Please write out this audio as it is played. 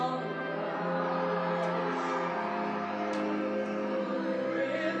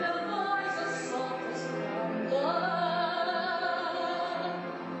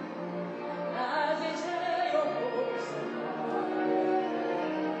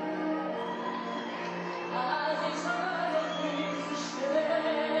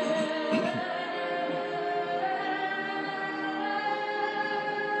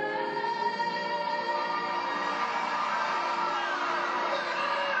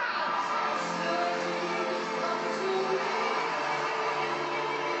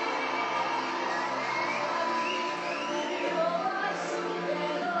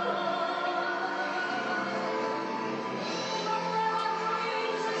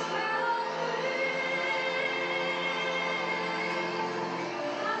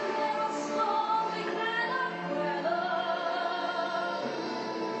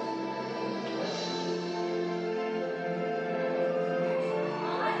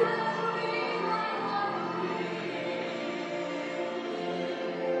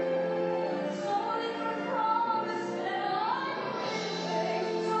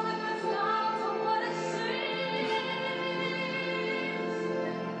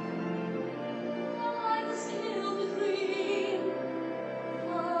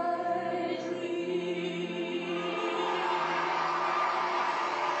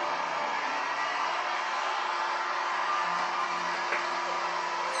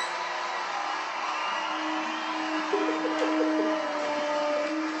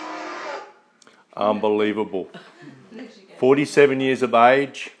Unbelievable. 47 years of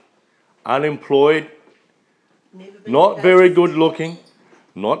age, unemployed, not very good looking,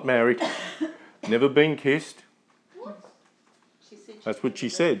 not married, never been kissed. That's what she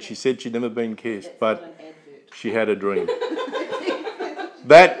said. She said she'd never been kissed, but she had a dream.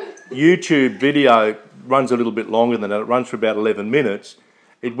 That YouTube video runs a little bit longer than that. It runs for about 11 minutes.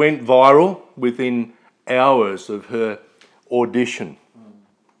 It went viral within hours of her audition.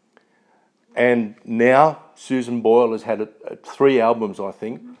 And now Susan Boyle has had 3 albums, I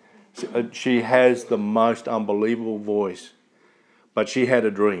think. She has the most unbelievable voice. But she had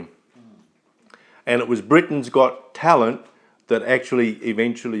a dream. And it was Britain's Got Talent that actually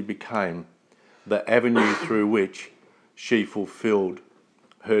eventually became the avenue through which she fulfilled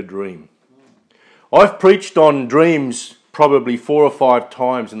her dream. I've preached on dreams probably 4 or 5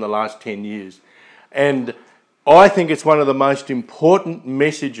 times in the last 10 years. And I think it's one of the most important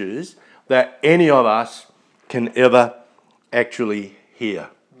messages that any of us can ever actually hear.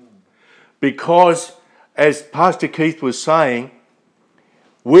 Because, as Pastor Keith was saying,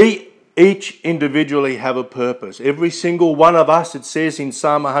 we each individually have a purpose. Every single one of us, it says in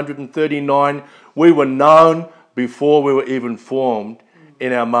Psalm 139, we were known before we were even formed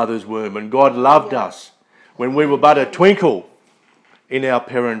in our mother's womb. And God loved us when we were but a twinkle in our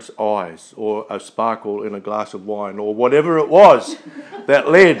parents' eyes, or a sparkle in a glass of wine, or whatever it was that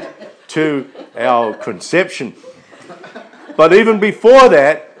led to our conception. But even before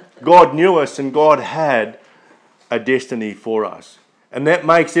that, God knew us and God had a destiny for us. And that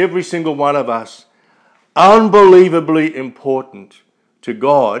makes every single one of us unbelievably important to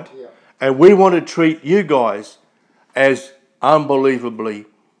God. Yeah. And we want to treat you guys as unbelievably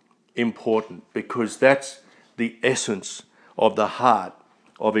important, because that's the essence of the heart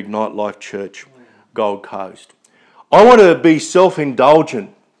of Ignite Life Church, Gold Coast. I want to be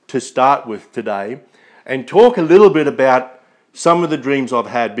self-indulgent to start with today and talk a little bit about some of the dreams I've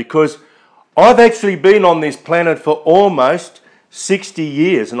had, because I've actually been on this planet for almost 60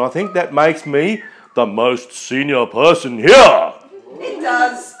 years, and I think that makes me the most senior person here. It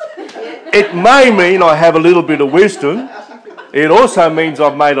does. It may mean I have a little bit of wisdom. It also means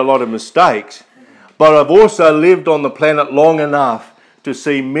I've made a lot of mistakes, but I've also lived on the planet long enough to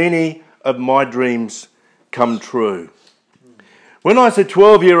see many of my dreams come true. When I was a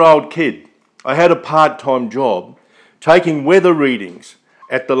 12-year-old kid, I had a part-time job taking weather readings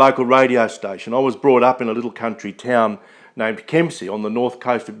at the local radio station. I was brought up in a little country town named Kempsey on the north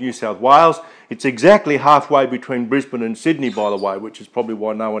coast of New South Wales. It's exactly halfway between Brisbane and Sydney, by the way, which is probably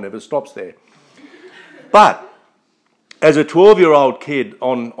why no one ever stops there. But as a 12-year-old kid,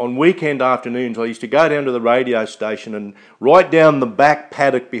 on weekend afternoons, I used to go down to the radio station, and right down the back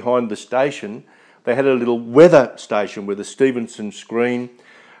paddock behind the station, they had a little weather station with a Stevenson screen,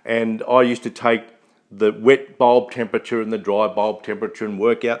 and I used to take the wet bulb temperature and the dry bulb temperature and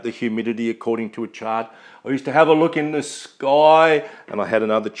work out the humidity according to a chart. I used to have a look in the sky, and I had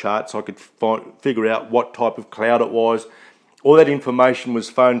another chart so I could figure out what type of cloud it was. All that information was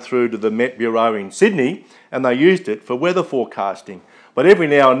phoned through to the Met Bureau in Sydney, and they used it for weather forecasting. But every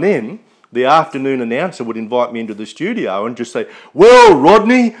now and then, the afternoon announcer would invite me into the studio and just say, "Well,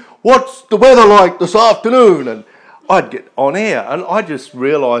 Rodney, what's the weather like this afternoon?" And I'd get on air, and I just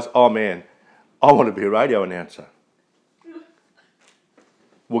realised, oh man, I want to be a radio announcer.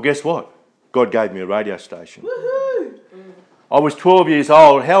 Well, guess what? God gave me a radio station. Woohoo! I was 12 years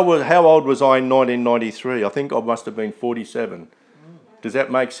old. How old was I in 1993? I think I must have been 47. Does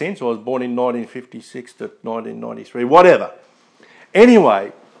that make sense? I was born in 1956 to 1993. Whatever.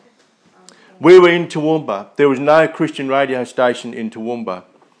 Anyway, we were in Toowoomba. There was no Christian radio station in Toowoomba.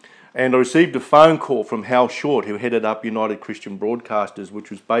 And I received a phone call from Hal Short, who headed up United Christian Broadcasters, which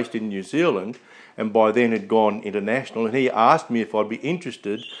was based in New Zealand, and by then had gone international. And he asked me if I'd be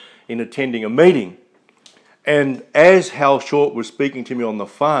interested in attending a meeting. And as Hal Short was speaking to me on the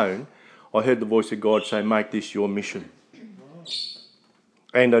phone, I heard the voice of God say, "Make this your mission."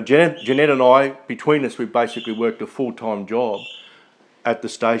 And Jeanette and I, between us, we basically worked a full-time job at the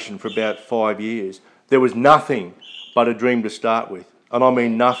station for about 5 years. There was nothing but a dream to start with. And I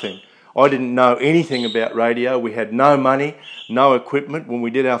mean nothing. I didn't know anything about radio. We had no money, no equipment. When we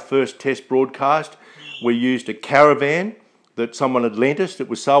did our first test broadcast, we used a caravan that someone had lent us. It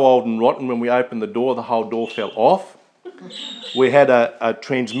was so old and rotten, when we opened the door, the whole door fell off. We had a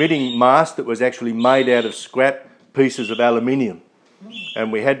transmitting mast that was actually made out of scrap pieces of aluminium.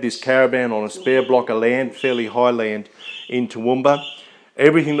 And we had this caravan on a spare block of land, fairly high land, in Toowoomba.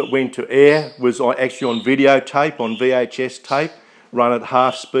 Everything that went to air was actually on videotape, on VHS tape, run at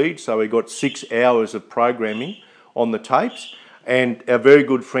half speed, so we got 6 hours of programming on the tapes. and our very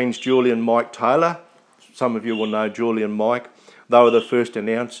good friends Julie and Mike Taylor. Some of you will know Julie and Mike. They were the first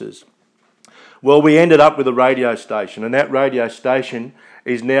announcers. Well, we ended up with a radio station, and that radio station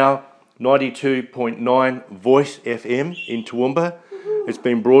is now 92.9 Voice FM in Toowoomba. It's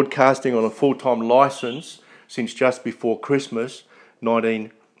been broadcasting on a full-time licence since just before Christmas,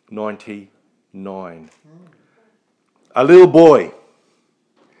 1999. A little boy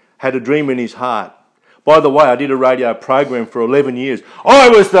had a dream in his heart. By the way, I did a radio program for 11 years. I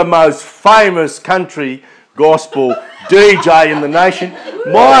was the most famous country gospel DJ in the nation.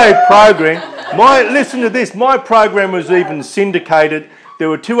 Listen to this, my program was even syndicated. There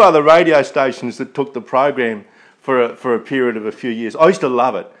were 2 other radio stations that took the program for a period of a few years. I used to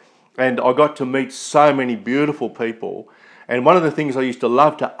love it, and I got to meet so many beautiful people. And one of the things I used to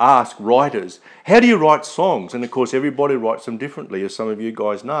love to ask writers, how do you write songs? And of course everybody writes them differently, as some of you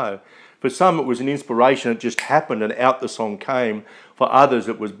guys know. For some it was an inspiration, it just happened and out the song came. For others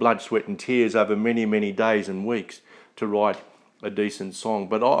it was blood, sweat and tears over many, many days and weeks to write a decent song.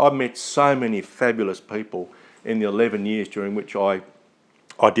 But I met so many fabulous people in the 11 years during which I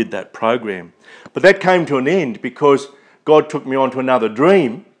did that program. But that came to an end because God took me on to another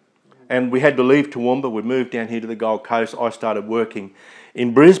dream, and we had to leave Toowoomba. We moved down here to the Gold Coast. I started working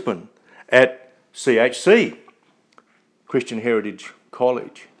in Brisbane at CHC, Christian Heritage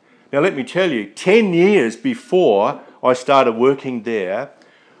College. Now let me tell you, 10 years before I started working there,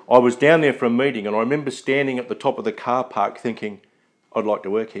 I was down there for a meeting, and I remember standing at the top of the car park thinking, I'd like to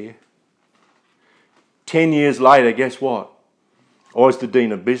work here. 10 years later, guess what? I was the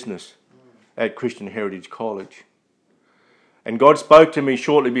Dean of Business at Christian Heritage College. And God spoke to me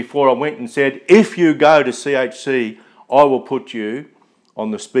shortly before I went and said, if you go to CHC, I will put you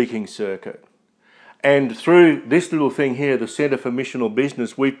on the speaking circuit. And through this little thing here, the Centre for Missional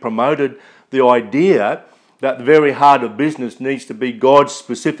Business, we've promoted the idea that the very heart of business needs to be God's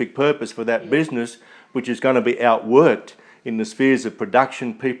specific purpose for that business, which is going to be outworked in the spheres of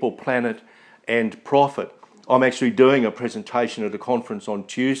production, people, planet, and profit. I'm actually doing a presentation at a conference on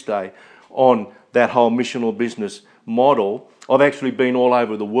Tuesday on that whole missional business model. I've actually been all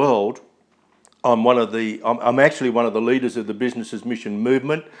over the world. I'm actually one of the leaders of the Business as Mission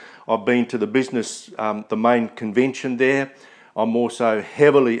movement. I've been to the the main convention there. I'm also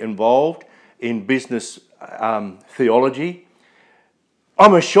heavily involved in business theology.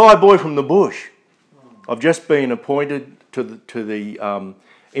 I'm a shy boy from the bush. I've just been appointed to the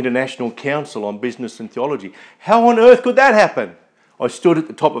International Council on Business and Theology. How on earth could that happen? I stood at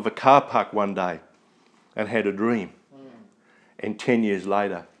the top of a car park one day and had a dream. And 10 years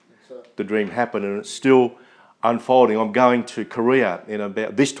later, the dream happened, and it's still unfolding. I'm going to Korea in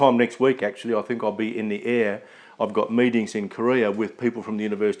about this time next week, actually. I think I'll be in the air. I've got meetings in Korea with people from the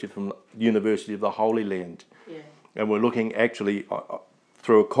University of the Holy Land. Yeah. And we're looking actually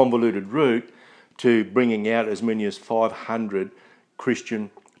through a convoluted route to bringing out as many as 500 Christian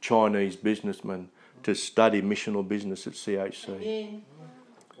Chinese businessmen to study missional business at CHC. Yeah.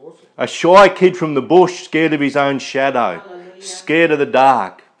 Awesome. A shy kid from the bush, scared of his own shadow, Hallelujah. Scared of the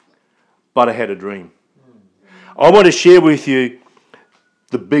dark, but I had a dream. I want to share with you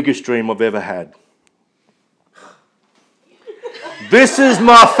the biggest dream I've ever had. This is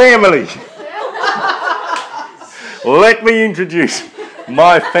my family. Let me introduce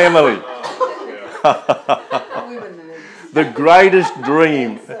my family. The greatest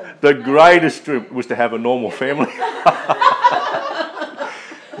dream was to have a normal family.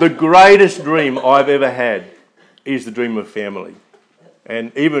 The greatest dream I've ever had is the dream of family.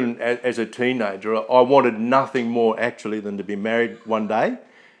 And even as a teenager, I wanted nothing more actually than to be married one day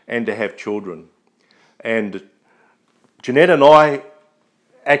and to have children. And Jeanette and I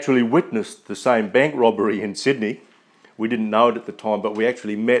actually witnessed the same bank robbery in Sydney. We didn't know it at the time, but we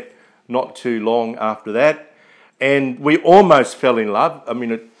actually met not too long after that. And we almost fell in love. I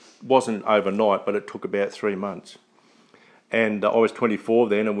mean, it wasn't overnight, but it took about 3 months. And I was 24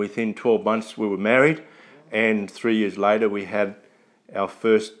 then, and within 12 months we were married. And 3 years later we had our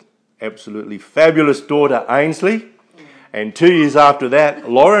first absolutely fabulous daughter, Ainsley. And 2 years after that,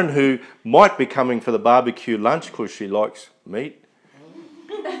 Lauren, who might be coming for the barbecue lunch because she likes meat.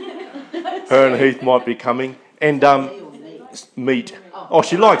 Her and Heath might be coming. And meat. Oh,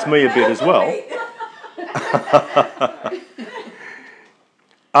 she likes me a bit as well.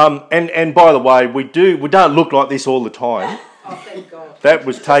 And by the way, we don't look like this all the time. Oh, thank God. That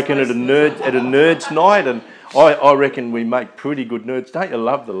was taken at a nerd's night, and I reckon we make pretty good nerds. Don't you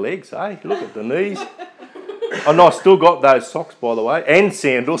love the legs, eh? Look at the knees. And I still got those socks, by the way, and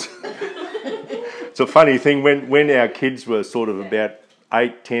sandals. It's a funny thing, when our kids were sort of about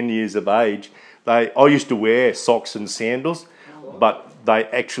 8-10 years of age, I used to wear socks and sandals. but they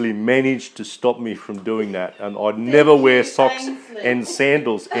actually managed to stop me from doing that, and I'd never wear socks and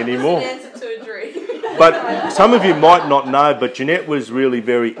sandals anymore. But some of you might not know, but Jeanette was really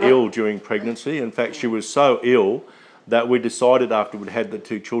very ill during pregnancy. In fact, she was so ill that we decided after we'd had the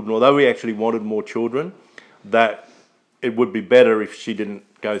 2 children, although we actually wanted more children, that it would be better if she didn't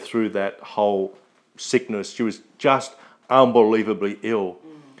go through that whole sickness. She was just unbelievably ill.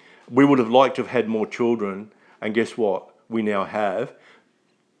 We would have liked to have had more children, and guess what? We now have.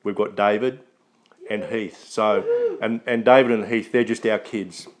 We've got David and Heath. So, and David and Heath, they're just our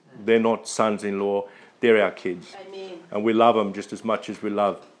kids. They're not sons-in-law, they're our kids. Amen. And we love them just as much as we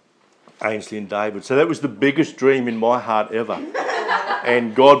love Ainsley and David. So that was the biggest dream in my heart ever.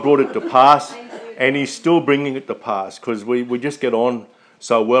 And God brought it to pass, and He's still bringing it to pass, because we just get on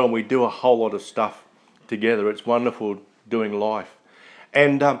so well, and we do a whole lot of stuff together. It's wonderful doing life.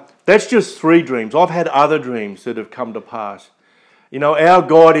 And that's just 3 dreams. I've had other dreams that have come to pass. You know, our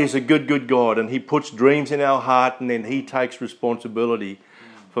God is a good, good God, and He puts dreams in our heart, and then He takes responsibility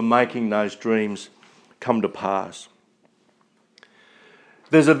for making those dreams come to pass.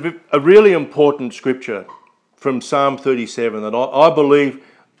 There's a really important scripture from Psalm 37 that I believe,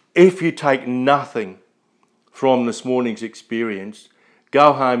 if you take nothing from this morning's experience,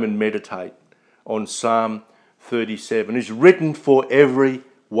 go home and meditate on Psalm 37. It's written for every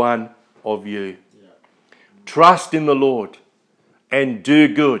one of you. Yeah. Trust in the Lord and do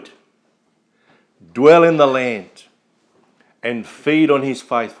good. Dwell in the land and feed on His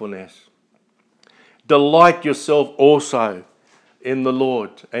faithfulness. Delight yourself also in the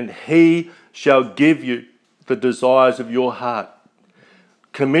Lord, and He shall give you the desires of your heart.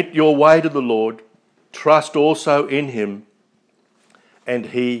 Commit your way to the Lord. Trust also in Him, and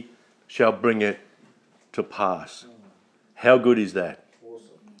He shall bring it to pass. How good is that? Awesome.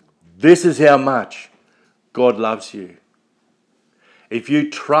 This is how much God loves you. If you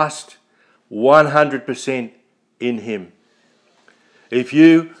trust 100% in Him, if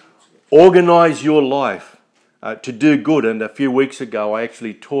you organise your life to do good, and a few weeks ago I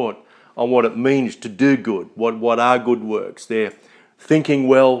actually taught on what it means to do good, what are good works. They're thinking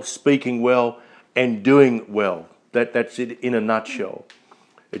well, speaking well, and doing well. That's it in a nutshell.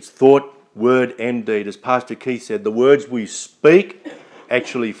 It's thought, word and deed. As Pastor Keith said, the words we speak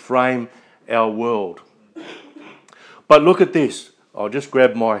actually frame our world. But look at this. I'll just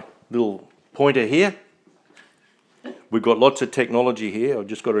grab my little pointer here. We've got lots of technology here. I've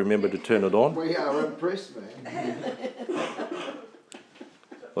just got to remember to turn it on. We are impressed, man.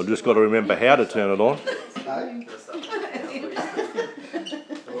 I've just got to remember how to turn it on.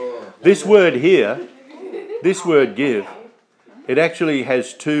 This word here, this word give, it actually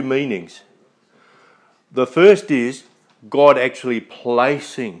has 2 meanings. The first is God actually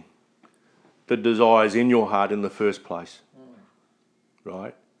placing the desires in your heart in the first place.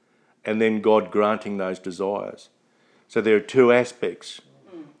 Right? And then God granting those desires. So there are 2 aspects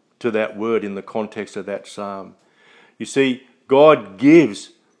to that word in the context of that psalm. You see, God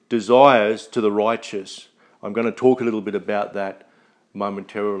gives desires to the righteous. I'm going to talk a little bit about that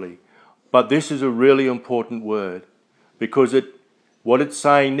momentarily. But this is a really important word, because what it's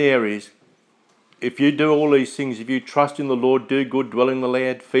saying there is, if you do all these things, if you trust in the Lord, do good, dwell in the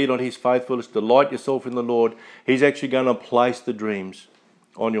land, feed on His faithfulness, delight yourself in the Lord, He's actually going to place the dreams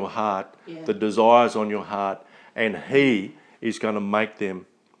on your heart, the desires on your heart, and He is going to make them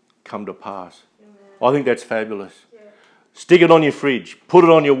come to pass. Amen. I think that's fabulous. Yeah. Stick it on your fridge. Put it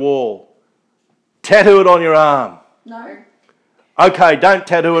on your wall. Tattoo it on your arm. No. Okay, don't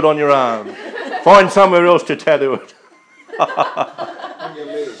tattoo it on your arm. Find somewhere else to tattoo it.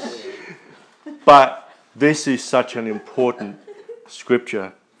 But this is such an important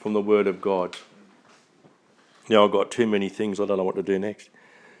scripture from the Word of God. Now I've got too many things. I don't know what to do next.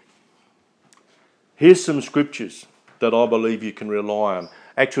 Here's some scriptures that I believe you can rely on.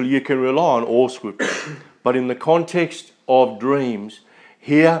 Actually, you can rely on all scripture. But in the context of dreams,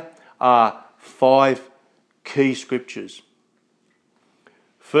 here are 5 key scriptures.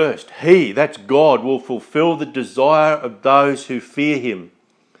 First, He, that's God, will fulfill the desire of those who fear Him.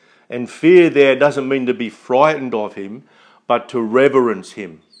 And fear there doesn't mean to be frightened of Him, but to reverence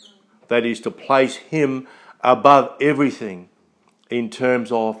Him. That is, to place Him above everything in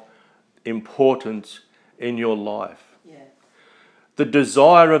terms of importance in your life. Yeah. The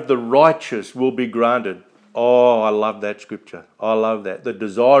desire of the righteous will be granted. Oh, I love that scripture. I love that. The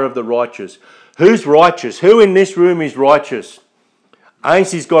desire of the righteous. Who's righteous? Who in this room is righteous?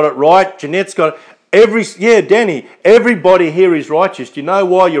 Ainsley's got it right. Jeanette's got it. Danny. Everybody here is righteous. Do you know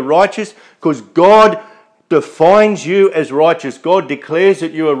why you're righteous? Because God defines you as righteous. God declares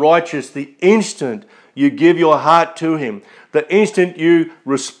that you are righteous the instant you give your heart to Him, the instant you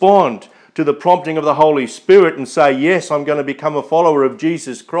respond to the prompting of the Holy Spirit and say, yes, I'm going to become a follower of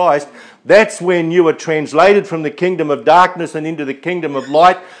Jesus Christ, that's when you are translated from the kingdom of darkness and into the kingdom of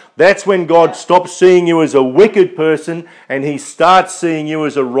light. That's when God stops seeing you as a wicked person and He starts seeing you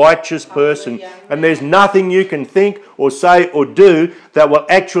as a righteous person. And there's nothing you can think or say or do that will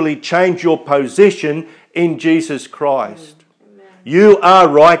actually change your position in Jesus Christ. You are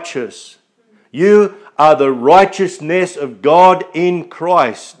righteous. You are the righteousness of God in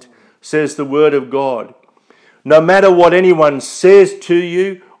Christ, says the Word of God. No matter what anyone says to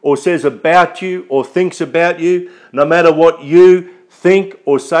you or says about you or thinks about you, no matter what you think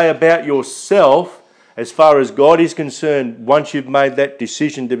or say about yourself, as far as God is concerned, once you've made that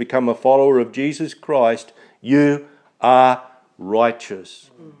decision to become a follower of Jesus Christ, you are righteous.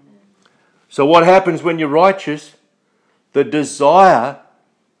 So what happens when you're righteous? The desire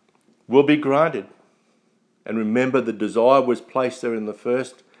will be granted. And remember, the desire was placed there in the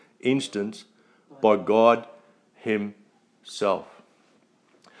first instance by God Himself.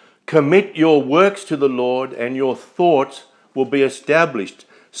 Commit your works to the Lord and your thoughts will be established.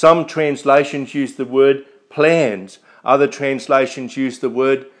 Some translations use the word plans. Other translations use the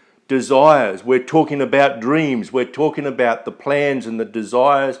word desires. We're talking about dreams. We're talking about the plans and the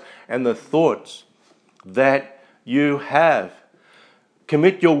desires and the thoughts that you have.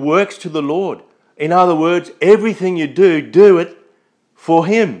 Commit your works to the Lord. In other words, everything you do, do it for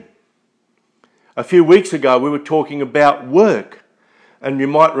Him. A few weeks ago, we were talking about work. And you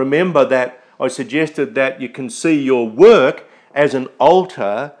might remember that I suggested that you can see your work as an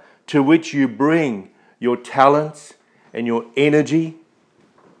altar to which you bring your talents and your energy,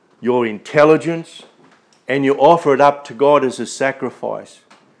 your intelligence, and you offer it up to God as a sacrifice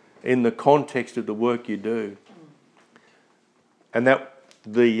in the context of the work you do. And that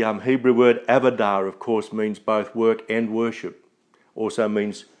the Hebrew word avodah, of course, means both work and worship. Also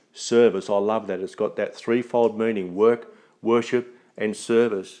means service. I love that. It's got that threefold meaning: work, worship, and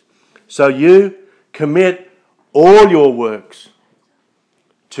service. So you commit all your works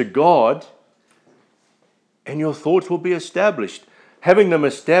to God and your thoughts will be established. Having them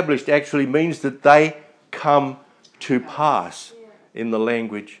established actually means that they come to pass in the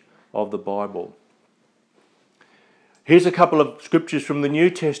language of the Bible. Here's a couple of scriptures from the New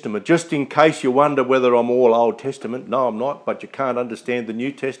Testament, just in case you wonder whether I'm all Old Testament. No, I'm not, but you can't understand the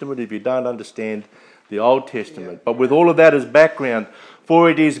New Testament if you don't understand the Old Testament. But with all of that as background, for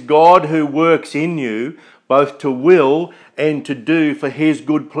it is God who works in you, both to will and to do for His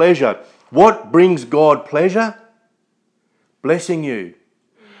good pleasure. What brings God pleasure? Blessing you.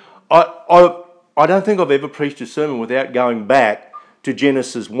 I don't think I've ever preached a sermon without going back to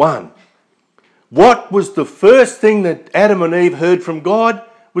Genesis 1. What was the first thing that Adam and Eve heard from God?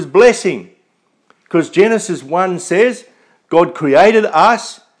 Was blessing. Because Genesis 1 says, God created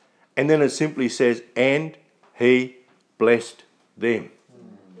us, and then it simply says, and He blessed them.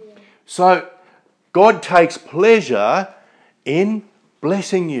 So, God takes pleasure in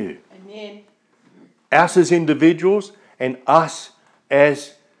blessing you. Amen. Us as individuals and us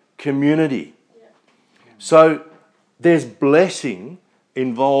as community. So, there's blessing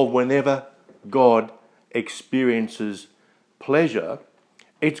involved whenever God experiences pleasure.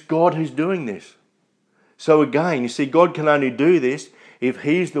 It's God who's doing this. So again, you see, God can only do this if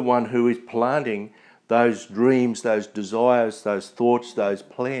He's the one who is planting those dreams, those desires, those thoughts, those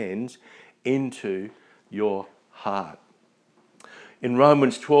plans into your heart. In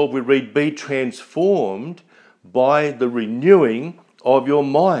Romans 12 we read, be transformed by the renewing of your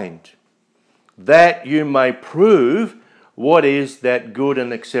mind, that you may prove what is that good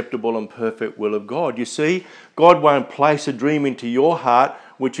and acceptable and perfect will of God. You see, God won't place a dream into your heart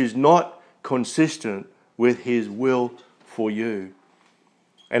which is not consistent with His will for you.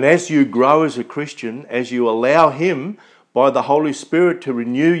 And as you grow as a Christian, as you allow Him by the Holy Spirit to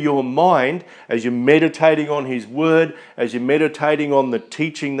renew your mind, as you're meditating on His Word, as you're meditating on the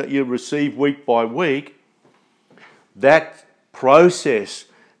teaching that you receive week by week, that process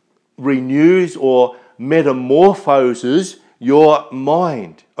renews or metamorphoses your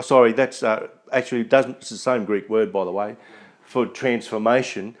mind. Oh, sorry, that's actually doesn't. It's the same Greek word, by the way, for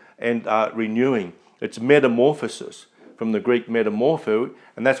transformation and renewing. It's metamorphosis from the Greek metamorpho,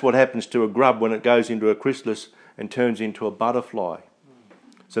 and that's what happens to a grub when it goes into a chrysalis and turns into a butterfly.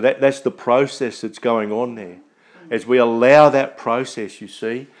 So that's the process that's going on there. As we allow that process, you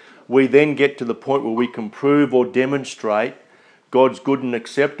see, we then get to the point where we can prove or demonstrate God's good and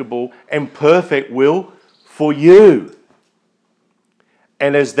acceptable and perfect will for you.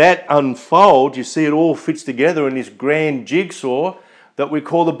 And as that unfolds, you see it all fits together in this grand jigsaw that we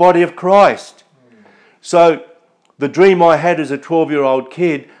call the body of Christ. So the dream I had as a 12-year-old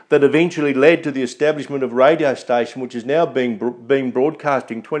kid that eventually led to the establishment of a radio station, which is now being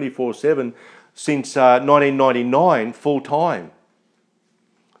broadcasting 24/7 since 1999, full time.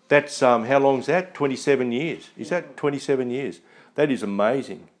 That's, how long is that? 27 years. Is that 27 years? That is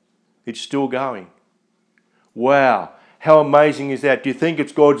amazing. It's still going. Wow. How amazing is that? Do you think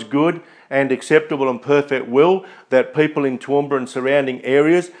it's God's good and acceptable and perfect will that people in Toowoomba and surrounding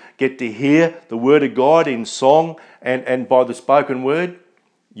areas get to hear the Word of God in song and by the spoken word?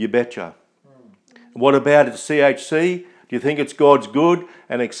 You betcha. What about at CHC? Do you think it's God's good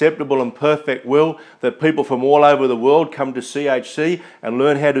and acceptable and perfect will that people from all over the world come to CHC and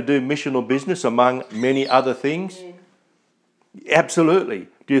learn how to do missional business among many other things? Absolutely.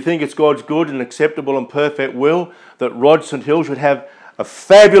 Do you think it's God's good and acceptable and perfect will that Rod St Hill should have a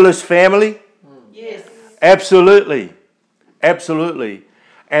fabulous family? Yes. Absolutely. Absolutely.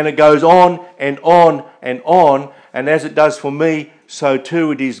 And it goes on and on and on. And as it does for me, so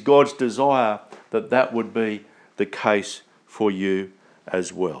too it is God's desire that that would be the case for you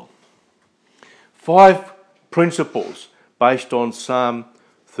as well. 5 principles based on Psalm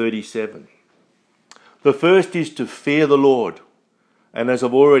 37. The first is to fear the Lord. And as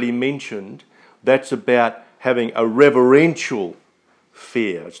I've already mentioned, that's about having a reverential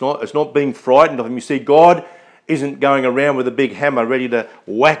fear. It's not being frightened of him. You see, God isn't going around with a big hammer ready to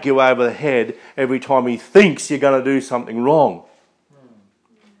whack you over the head every time he thinks you're going to do something wrong.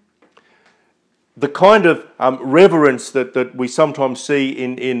 The kind of reverence that we sometimes see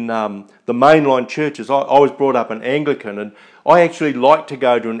in the mainline churches. I was brought up an Anglican, and I actually like to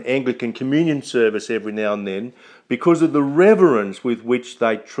go to an Anglican communion service every now and then because of the reverence with which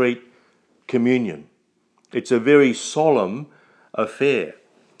they treat communion. It's a very solemn affair.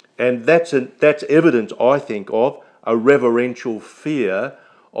 And that's evidence, I think, of a reverential fear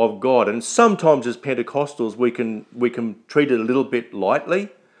of God. And sometimes as Pentecostals we can treat it a little bit lightly.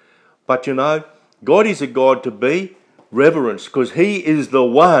 But you know, God is a God to be reverenced because he is the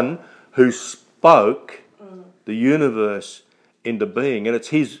one who spoke the universe into being. And it's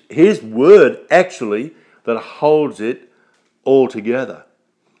his word actually that holds it all together.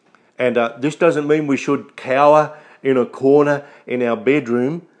 And this doesn't mean we should cower in a corner in our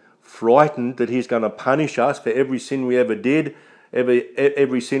bedroom, frightened that he's going to punish us for every sin we ever did,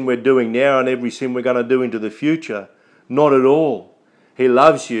 every sin we're doing now and every sin we're going to do into the future. Not at all. He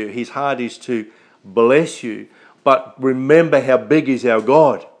loves you. His heart is to bless you. But remember how big is our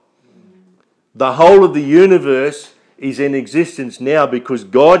God. The whole of the universe is in existence now because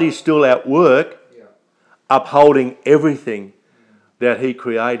God is still at work upholding everything that he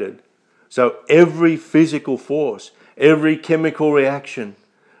created. So every physical force, every chemical reaction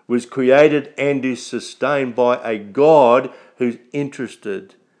was created and is sustained by a God who's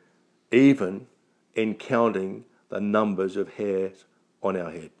interested even in counting the numbers of hairs on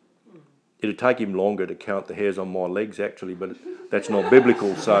our head. It'd take him longer to count the hairs on my legs actually, but that's not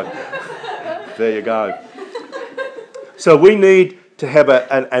biblical, so there you go. So we need to have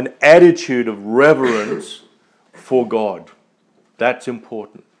an attitude of reverence for God. That's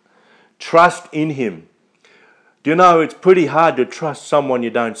important. Trust in him. Do you know it's pretty hard to trust someone you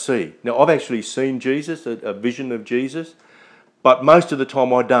don't see? Now, I've actually seen Jesus, a vision of Jesus, but most of the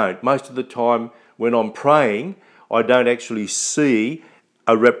time I don't. Most of the time when I'm praying, I don't actually see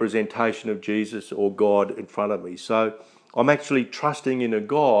a representation of Jesus or God in front of me. So I'm actually trusting in a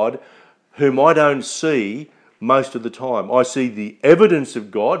God whom I don't see most of the time. I see the evidence of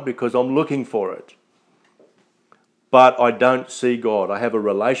God because I'm looking for it. But I don't see God. I have a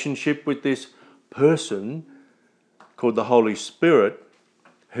relationship with this person called the Holy Spirit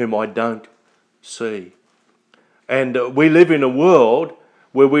whom I don't see. And we live in a world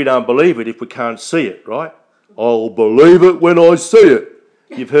where we don't believe it if we can't see it, right? I'll believe it when I see it.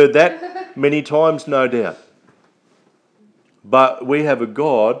 You've heard that many times, no doubt. But we have a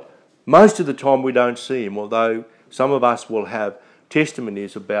God, most of the time we don't see him, although some of us will have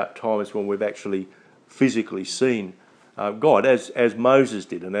testimonies about times when we've actually physically seen God, as Moses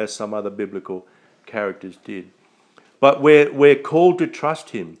did and as some other biblical characters did. But we're called to trust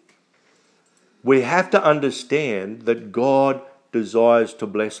him. We have to understand that God desires to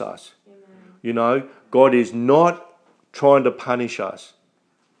bless us. Amen. You know, God is not trying to punish us.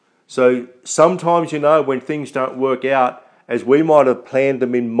 So sometimes, you know, when things don't work out as we might have planned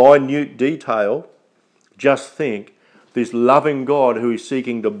them in minute detail, just think, this loving God who is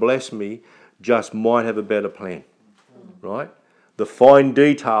seeking to bless me just might have a better plan, right? The fine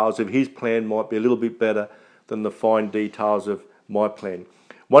details of his plan might be a little bit better than the fine details of my plan.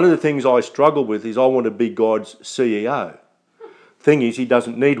 One of the things I struggle with is I want to be God's CEO. Thing is, he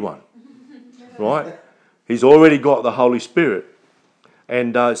doesn't need one, right? He's already got the Holy Spirit.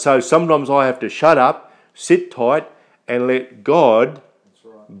 And so sometimes I have to shut up, sit tight, and let God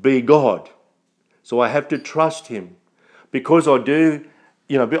be God. So I have to trust Him. Because I do,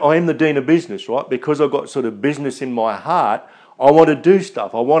 I am the dean of business, right? Because I've got sort of business in my heart, I want to do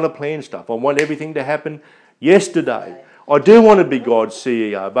stuff. I want to plan stuff. I want everything to happen yesterday. I do want to be God's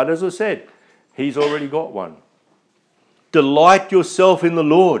CEO, but as I said, He's already got one. Delight yourself in the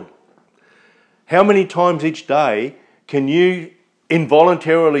Lord. How many times each day can you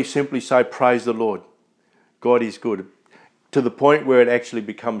involuntarily simply say, praise the Lord? God is good. To the point where it actually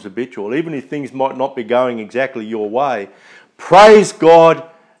becomes habitual. Even if things might not be going exactly your way, praise God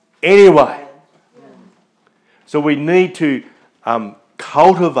anyway. So we need to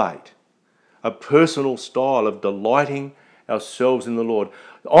cultivate a personal style of delighting ourselves in the Lord.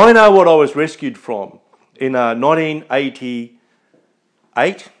 I know what I was rescued from. In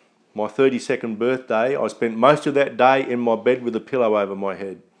 1988, my 32nd birthday, I spent most of that day in my bed with a pillow over my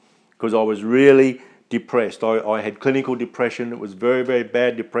head because I was really depressed. I had clinical depression. It was very, very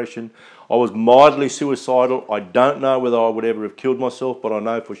bad depression. I was mildly suicidal. I don't know whether I would ever have killed myself, but I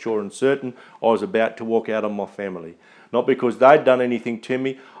know for sure and certain I was about to walk out on my family. Not because they'd done anything to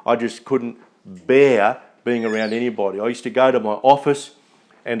me. I just couldn't bear being around anybody. I used to go to my office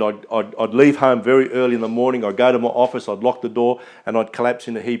and I'd leave home very early in the morning. I'd go to my office, I'd lock the door, and I'd collapse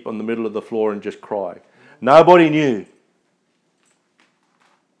in a heap on the middle of the floor and just cry. Nobody knew.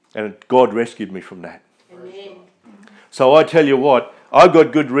 And God rescued me from that. Amen. So I tell you what, I've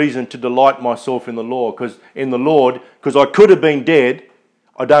got good reason to delight myself in the Lord, because I could have been dead.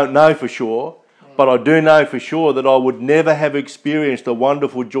 I don't know for sure, but I do know for sure that I would never have experienced the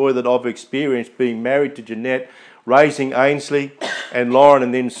wonderful joy that I've experienced being married to Jeanette, raising Ainsley and Lauren,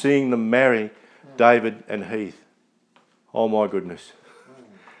 and then seeing them marry David and Heath. Oh my goodness.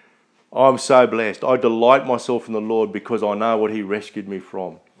 I'm so blessed. I delight myself in the Lord because I know what He rescued me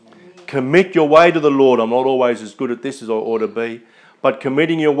from. Commit your way to the Lord. I'm not always as good at this as I ought to be, but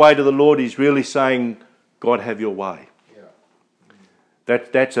committing your way to the Lord is really saying, God, have your way.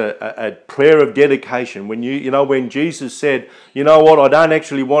 That's a prayer of dedication. When Jesus said, you know what, I don't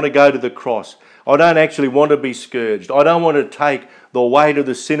actually want to go to the cross. I don't actually want to be scourged. I don't want to take the weight of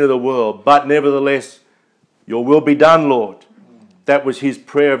the sin of the world, but nevertheless, your will be done, Lord. That was His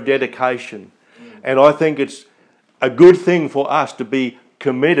prayer of dedication. And I think it's a good thing for us to be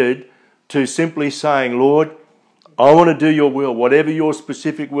committed to simply saying, Lord, I want to do your will. Whatever your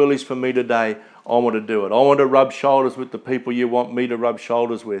specific will is for me today, I want to do it. I want to rub shoulders with the people you want me to rub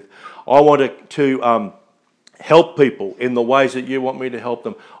shoulders with. I want to help people in the ways that you want me to help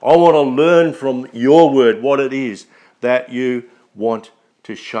them. I want to learn from your word what it is that you want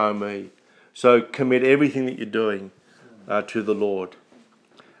to show me. So commit everything that you're doing to the Lord.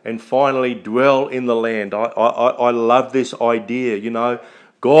 And finally, dwell in the land. I love this idea.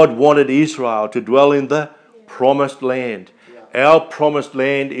 God wanted Israel to dwell in the promised land. Our promised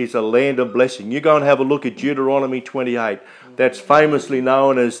land is a land of blessing. You go and have a look at Deuteronomy 28. That's famously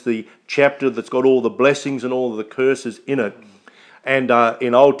known as the chapter that's got all the blessings and all the curses in it. And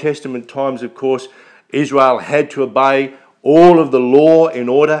in Old Testament times, of course, Israel had to obey all of the law in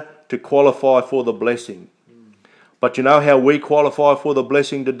order to qualify for the blessing. But you know how we qualify for the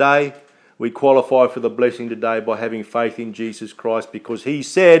blessing today? We qualify for the blessing today by having faith in Jesus Christ, because He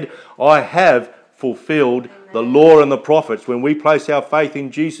said, I have fulfilled the law and the prophets. When we place our faith in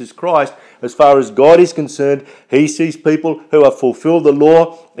Jesus Christ, as far as God is concerned, He sees people who have fulfilled the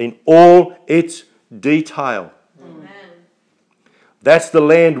law in all its detail. Amen. That's the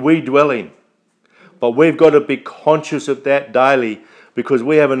land we dwell in. But we've got to be conscious of that daily, because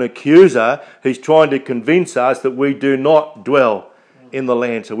we have an accuser who's trying to convince us that we do not dwell in the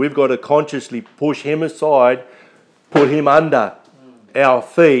land. So we've got to consciously push him aside, put him under our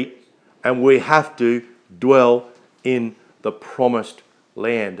feet, and we have to dwell in the promised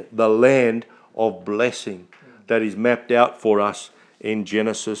land, the land of blessing that is mapped out for us in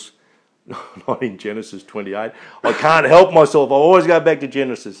Genesis, not in Genesis 28. I can't help myself. I always go back to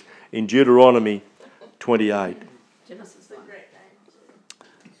Genesis, in Deuteronomy 28. Genesis is a great name.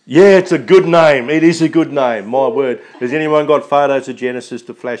 Yeah, it's a good name. It is a good name, my word. Has anyone got photos of Genesis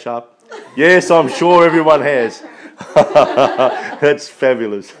to flash up? Yes, I'm sure everyone has. That's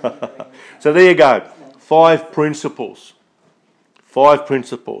fabulous. So there you go. 5 principles. 5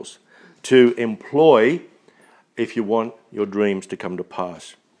 principles to employ if you want your dreams to come to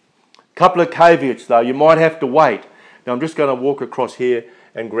pass. Couple of caveats though. You might have to wait. Now I'm just going to walk across here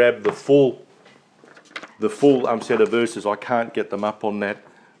and grab the full set of verses. I can't get them up on that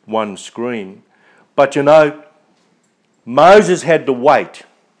one screen. But Moses had to wait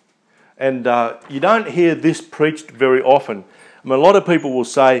And you don't hear this preached very often. I mean, a lot of people will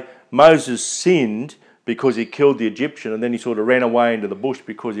say Moses sinned because he killed the Egyptian and then he sort of ran away into the bush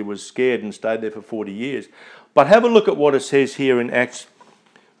because he was scared and stayed there for 40 years. But have a look at what it says here in Acts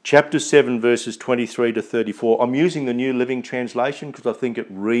chapter 7 verses 23 to 34. I'm using the New Living Translation because I think it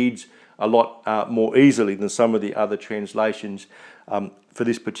reads a lot more easily than some of the other translations for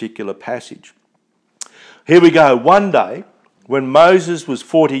this particular passage. Here we go. One day, when Moses was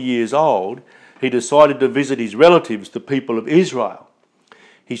 40 years old, he decided to visit his relatives, the people of Israel.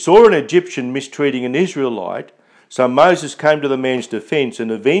 He saw an Egyptian mistreating an Israelite, so Moses came to the man's defence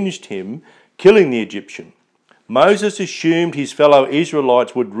and avenged him, killing the Egyptian. Moses assumed his fellow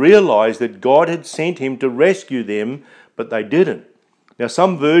Israelites would realise that God had sent him to rescue them, but they didn't. Now,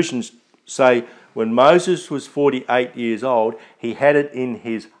 some versions say when Moses was 48 years old, he had it in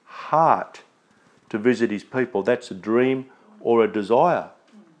his heart to visit his people. That's a dream or a desire.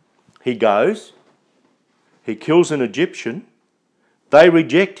 He goes, he kills an Egyptian, they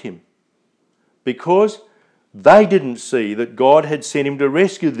reject him because they didn't see that God had sent him to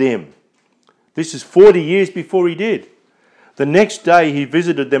rescue them. This is 40 years before he did. The next day he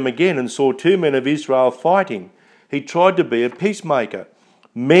visited them again and saw two men of Israel fighting. He tried to be a peacemaker.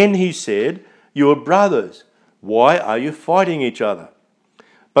 Men, he said, you are brothers. Why are you fighting each other?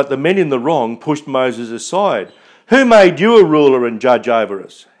 But the men in the wrong pushed Moses aside. Who made you a ruler and judge over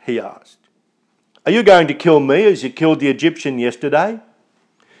us? He asked. Are you going to kill me as you killed the Egyptian yesterday?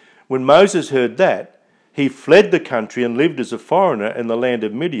 When Moses heard that, he fled the country and lived as a foreigner in the land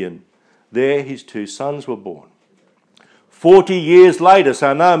of Midian. There his two sons were born. 40 years later,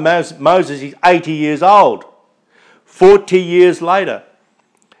 so now Moses is 80 years old. 40 years later,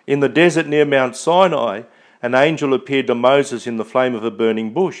 in the desert near Mount Sinai, an angel appeared to Moses in the flame of a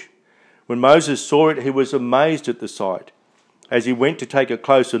burning bush. When Moses saw it, he was amazed at the sight. As he went to take a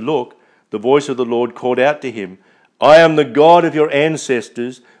closer look, the voice of the Lord called out to him, I am the God of your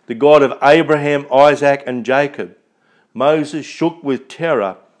ancestors, the God of Abraham, Isaac, and Jacob. Moses shook with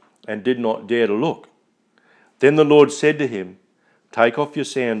terror and did not dare to look. Then the Lord said to him, take off your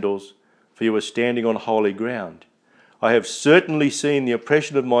sandals, for you are standing on holy ground. I have certainly seen the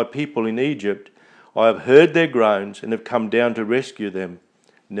oppression of my people in Egypt. I have heard their groans and have come down to rescue them.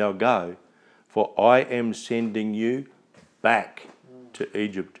 Now go, for I am sending you back to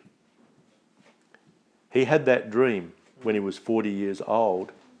Egypt. He had that dream when he was 40 years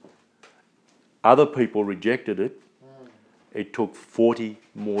old. Other people rejected it. It took 40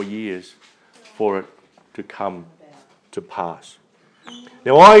 more years for it to come to pass.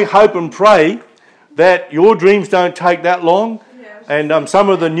 Now I hope and pray that your dreams don't take that long. And some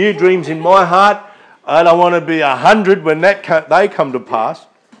of the new dreams in my heart, I don't want to be 100 when they come to pass.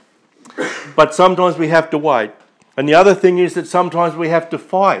 But sometimes we have to wait. And the other thing is that sometimes we have to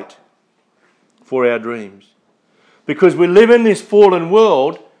fight for our dreams. Because we live in this fallen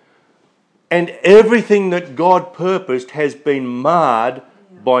world and everything that God purposed has been marred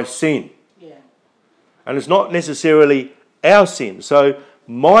by sin. Yeah. And it's not necessarily our sin. So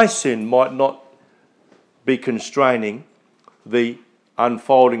my sin might not be constraining the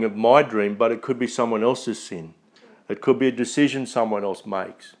unfolding of my dream, but it could be someone else's sin. It could be a decision someone else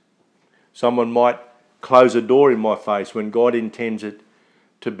makes. Someone might close a door in my face when God intends it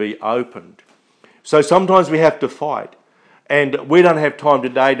to be opened. So sometimes we have to fight. And we don't have time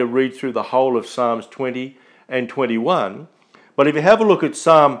today to read through the whole of Psalms 20 and 21. But if you have a look at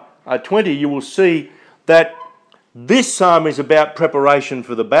Psalm 20, you will see that this psalm is about preparation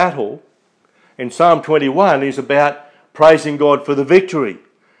for the battle. And Psalm 21 is about praising God for the victory.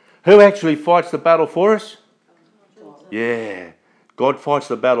 Who actually fights the battle for us? Yeah, God fights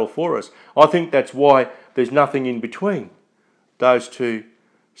the battle for us. I think that's why there's nothing in between those two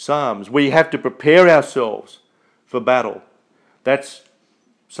psalms. We have to prepare ourselves for battle. That's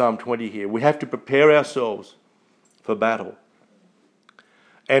Psalm 20 here. We have to prepare ourselves for battle.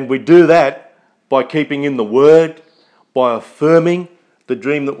 And we do that by keeping in the Word, by affirming the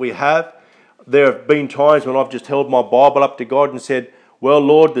dream that we have. There have been times when I've just held my Bible up to God and said, well,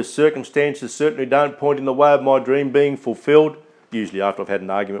 Lord, the circumstances certainly don't point in the way of my dream being fulfilled. Usually after I've had an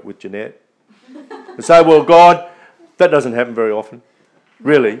argument with Jeanette. And say, well, God, that doesn't happen very often.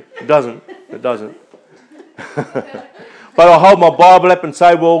 Really, it doesn't. It doesn't. But I'll hold my Bible up and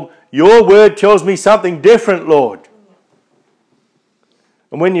say, well, your word tells me something different, Lord.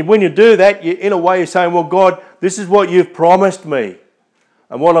 And when you do that, in a way you're saying, well, God, this is what you've promised me.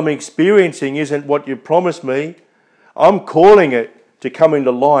 And what I'm experiencing isn't what you've promised me. I'm calling it to come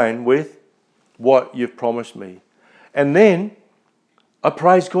into line with what you've promised me. And then I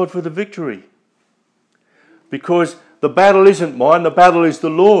praise God for the victory. Because the battle isn't mine, the battle is the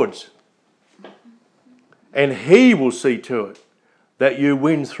Lord's. And He will see to it that you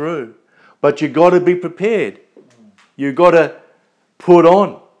win through. But you've got to be prepared. You've got to put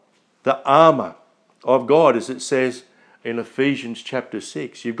on the armour of God, as it says in Ephesians chapter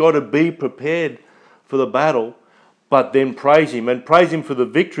 6. You've got to be prepared for the battle, but then praise Him. And praise Him for the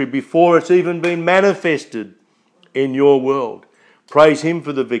victory before it's even been manifested in your world. Praise Him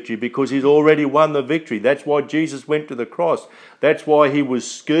for the victory because He's already won the victory. That's why Jesus went to the cross. That's why He was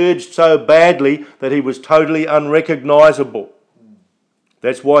scourged so badly that He was totally unrecognisable.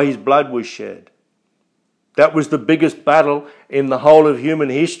 That's why His blood was shed. That was the biggest battle in the whole of human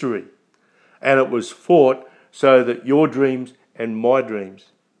history. And it was fought so that your dreams and my dreams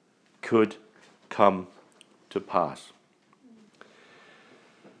could come to pass.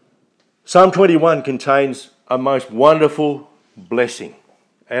 Psalm 21 contains a most wonderful blessing.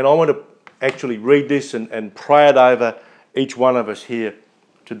 And I want to actually read this and pray it over each one of us here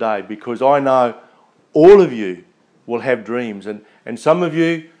today, because I know all of you will have dreams. And some of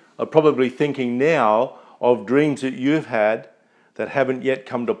you are probably thinking now of dreams that you've had that haven't yet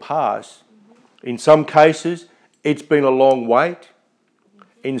come to pass. In some cases, it's been a long wait.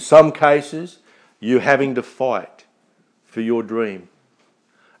 In some cases, you're having to fight for your dream.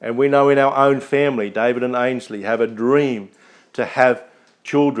 And we know in our own family, David and Ainsley have a dream to have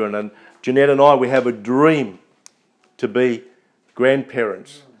children. And Jeanette and I, we have a dream to be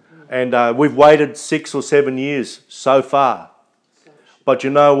grandparents. And we've waited 6 or 7 years so far. But you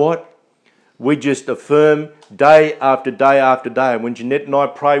know what? We just affirm day after day after day. And when Jeanette and I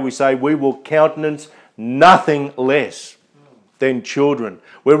pray, we say we will countenance nothing less than children.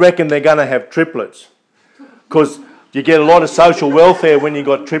 We reckon they're going to have triplets, because you get a lot of social welfare when you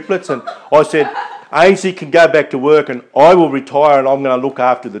got triplets. And I said, Ainsley can go back to work and I will retire and I'm going to look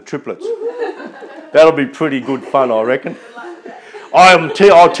after the triplets. That'll be pretty good fun, I reckon.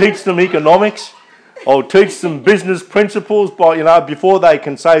 I'll teach them economics. I'll teach them business principles. But before they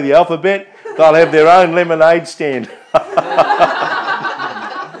can say the alphabet, they'll have their own lemonade stand.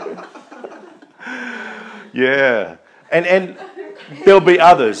 Yeah. And there'll be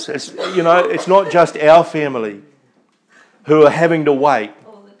others. It's not just our family who are having to wait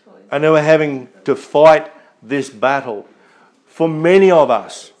and who are having to fight this battle. For many of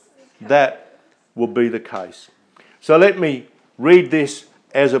us, that will be the case. So let me read this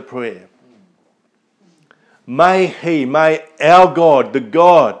as a prayer. May our God, the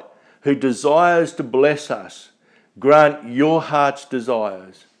God who desires to bless us, grant your heart's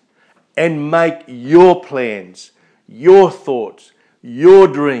desires and make your plans, your thoughts, your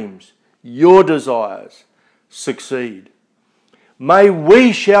dreams, your desires succeed. May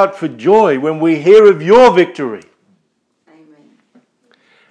we shout for joy when we hear of your victory.